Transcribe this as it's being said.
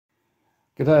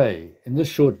G'day, in this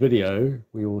short video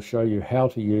we will show you how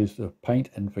to use the Paint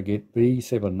and Forget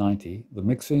V790, the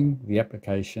mixing, the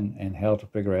application and how to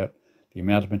figure out the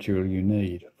amount of material you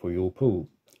need for your pool.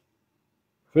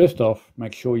 First off,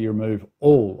 make sure you remove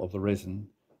all of the resin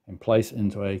and place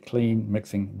into a clean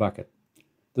mixing bucket.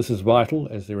 This is vital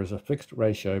as there is a fixed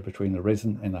ratio between the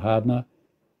resin and the hardener,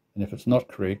 and if it's not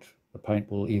correct, the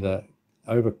paint will either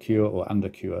over-cure or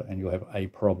under-cure and you'll have a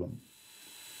problem.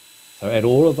 So add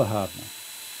all of the hardener.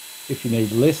 If you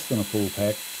need less than a full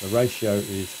pack, the ratio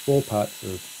is 4 parts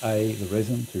of A, the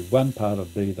resin, to 1 part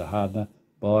of B, the hardener,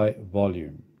 by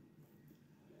volume.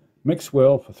 Mix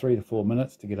well for 3 to 4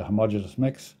 minutes to get a homogeneous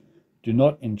mix. Do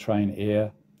not entrain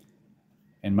air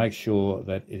and make sure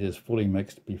that it is fully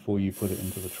mixed before you put it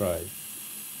into the tray.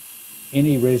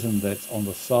 Any resin that's on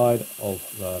the side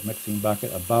of the mixing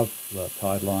bucket above the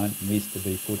tide line needs to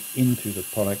be put into the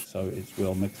product so it's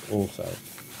well mixed also.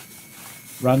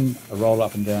 Run a roll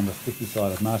up and down the sticky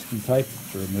side of masking tape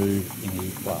to remove any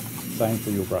fluff. Same for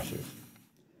your brushes.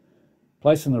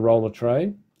 Place in the roller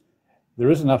tray. There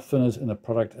is enough thinners in the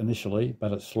product initially,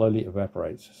 but it slowly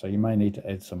evaporates, so you may need to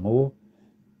add some more,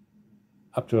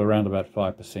 up to around about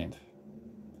 5%.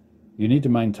 You need to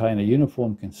maintain a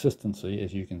uniform consistency,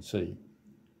 as you can see,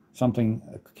 something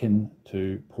akin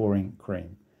to pouring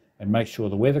cream, and make sure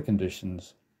the weather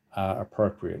conditions are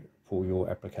appropriate for your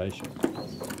application.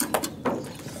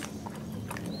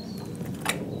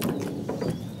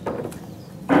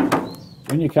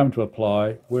 When you come to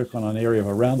apply, work on an area of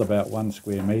around about 1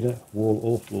 square metre, wall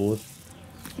or floors,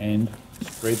 and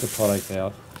spread the product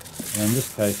out. And in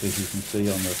this case, as you can see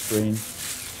on the screen,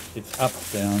 it's up,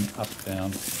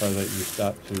 down, so that you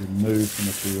start to move the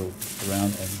material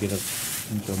around and get it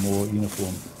into a more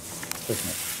uniform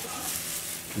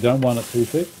thickness. You don't want it too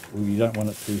thick, or you don't want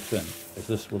it too thin, as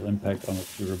this will impact on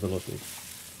its durability.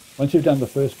 Once you've done the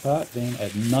first part, then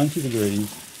at 90 degrees,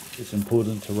 it's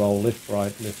important to roll left,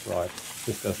 right, left, right.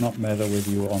 This does not matter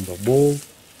whether you're on the wall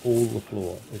or the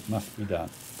floor. It must be done.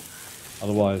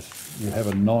 Otherwise, you have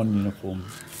a non-uniform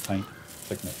paint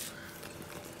thickness.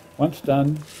 Once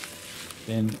done,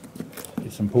 then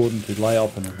it's important to lay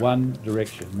off in one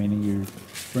direction, meaning you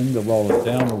bring the roller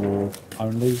down the wall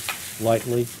only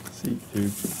lightly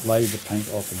to lay the paint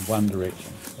off in one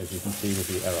direction, as you can see with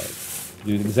the arrows.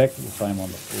 Do exactly the same on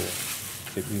the floor,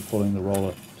 except you're pulling the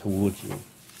roller towards you.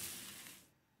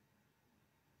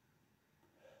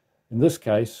 In this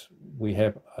case, we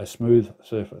have a smooth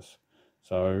surface,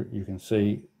 so you can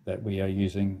see that we are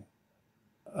using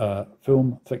a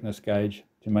film thickness gauge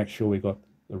to make sure we got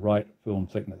the right film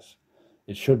thickness.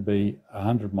 It should be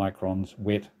 100 microns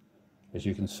wet, as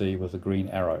you can see with the green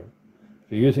arrow.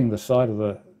 If you're using the side of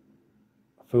the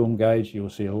film gauge, you'll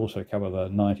see it'll also cover the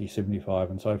 90,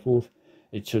 75 and so forth.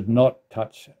 It should not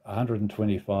touch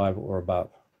 125 or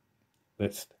above.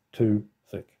 That's too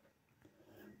thick.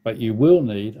 But you will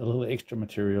need a little extra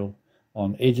material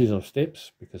on edges of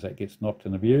steps because that gets knocked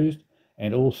and abused,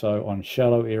 and also on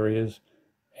shallow areas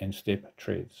and step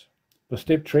treads. For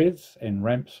step treads and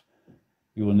ramps,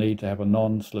 you will need to have a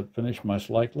non-slip finish most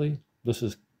likely. This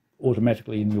is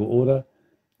automatically in your order,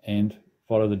 and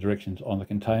follow the directions on the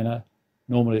container.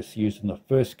 Normally it's used in the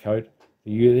first coat,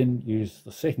 but you then use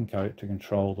the second coat to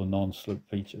control the non-slip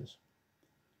features.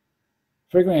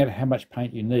 Figuring out how much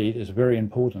paint you need is very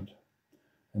important.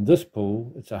 In this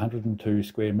pool, it's 102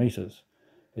 square metres.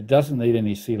 It doesn't need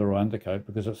any sealer or undercoat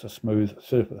because it's a smooth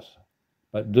surface.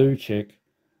 But do check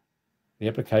the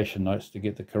application notes to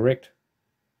get the correct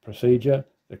procedure,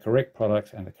 the correct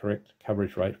products and the correct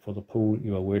coverage rate for the pool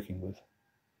you are working with.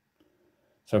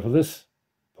 So for this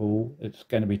pool, it's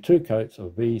going to be 2 coats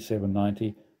of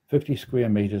V790, 50 square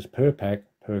metres per pack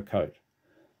per coat.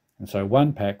 And so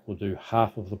 1 pack will do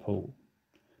half of the pool.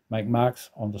 Make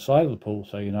marks on the side of the pool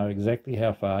so you know exactly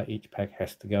how far each pack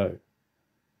has to go.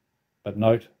 But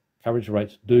note, coverage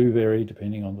rates do vary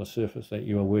depending on the surface that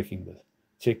you are working with.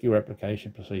 Check your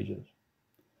application procedures.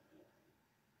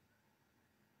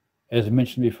 As I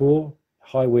mentioned before,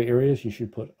 high wear areas you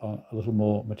should put on a little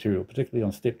more material, particularly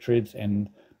on step treads and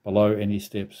below any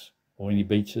steps or any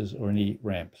beaches or any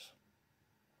ramps.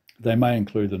 They may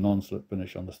include the non-slip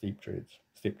finish on the step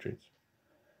treads.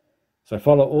 So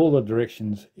follow all the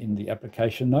directions in the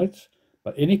application notes,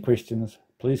 but any questions,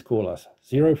 please call us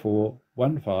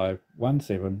 0415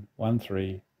 17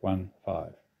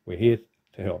 1315. We're here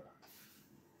to help.